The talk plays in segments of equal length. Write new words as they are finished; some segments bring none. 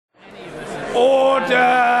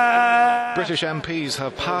Order! British MPs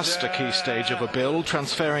have passed a key stage of a bill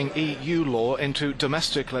transferring EU law into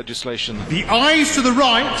domestic legislation. The ayes to the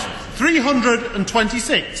right,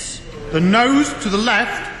 326. The noes to the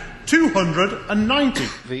left, 290.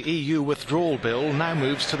 The EU withdrawal bill now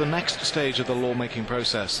moves to the next stage of the lawmaking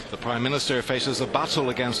process. The Prime Minister faces a battle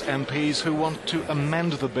against MPs who want to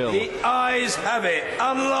amend the bill. The ayes have it.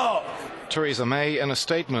 Unlock! Theresa May, in a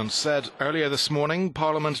statement, said earlier this morning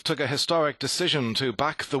Parliament took a historic decision to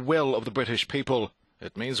back the will of the British people.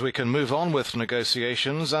 It means we can move on with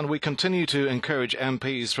negotiations, and we continue to encourage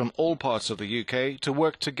MPs from all parts of the UK to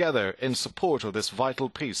work together in support of this vital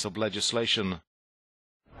piece of legislation.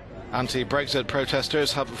 Anti-Brexit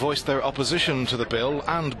protesters have voiced their opposition to the bill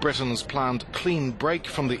and Britain's planned clean break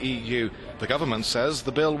from the EU. The government says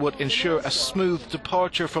the bill would ensure a smooth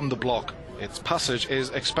departure from the bloc. Its passage is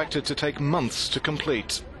expected to take months to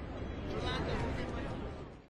complete.